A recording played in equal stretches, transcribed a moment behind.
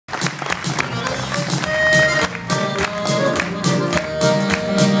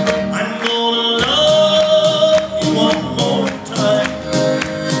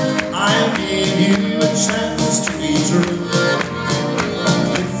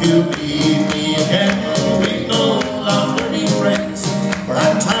you leave me again, we no longer be friends, for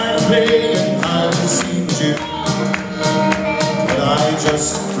I'm tired of playing hide and seek with you. But I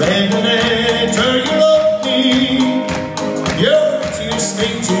just read an letter you wrote me, yours you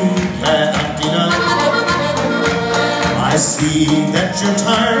state you cannot deny. I see that you're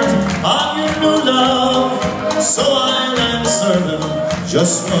tired of your new love, so I'll answer them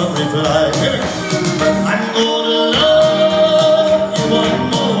just one reply. I'm gonna love you one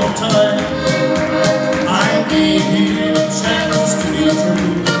more time. I give you a chance to be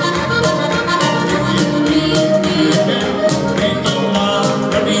true. If you leave me again, we no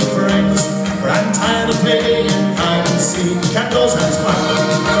longer be friends, for I'm tired of playing hide and seek. Clap those hands, come on.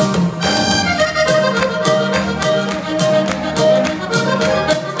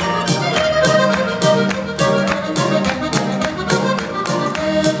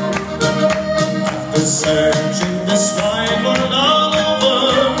 Searching this wide world all over,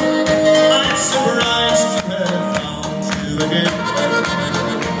 I'm surprised to have found you again.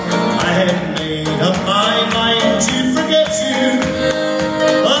 I had made up my mind to forget you,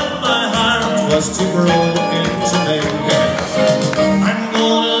 but my heart was too broken to make it. I'm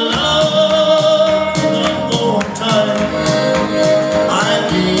gonna love you one more time. I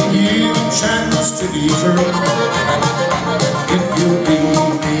give you a chance to be true. If you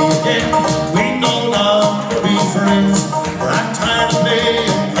leave me again, we no longer be friends, for I'm tired of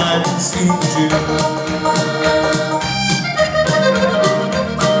playing hide and seek with you.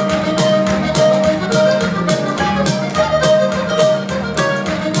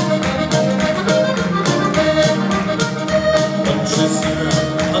 Once you're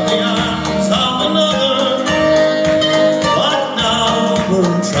in the arms of another, but now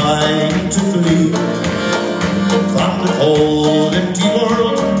we're trying to flee from the cold, empty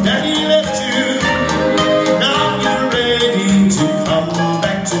world that he left you. Now you're ready to come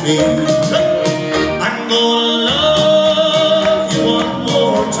back to me. I'm gonna love you one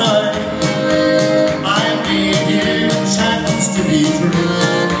more time. I'll give you a chance to be true.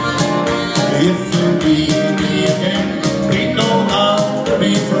 If you leave me again, we no longer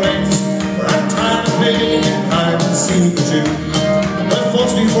be friends, for I'm tired of playing hide and seek with you. Well,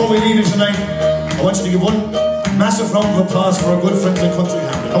 folks, before we leave you tonight, I want you to give one massive round of applause for our good friends in Country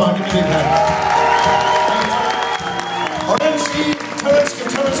Hamlet. Come on, give me a big hand. Our MC, Terence, give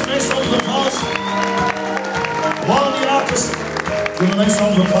Terence a nice round of applause. All the artists, give a nice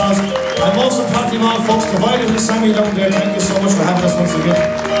round of applause. And most importantly, all folks, provided and Sammy down there, thank you so much for having us once again.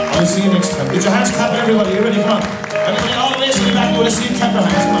 I'll see you next time. Get your hands clapping, everybody. You ready? Come on. Everybody, all the way to the back. You want to see you clap your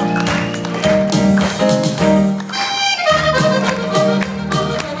hands. Come on.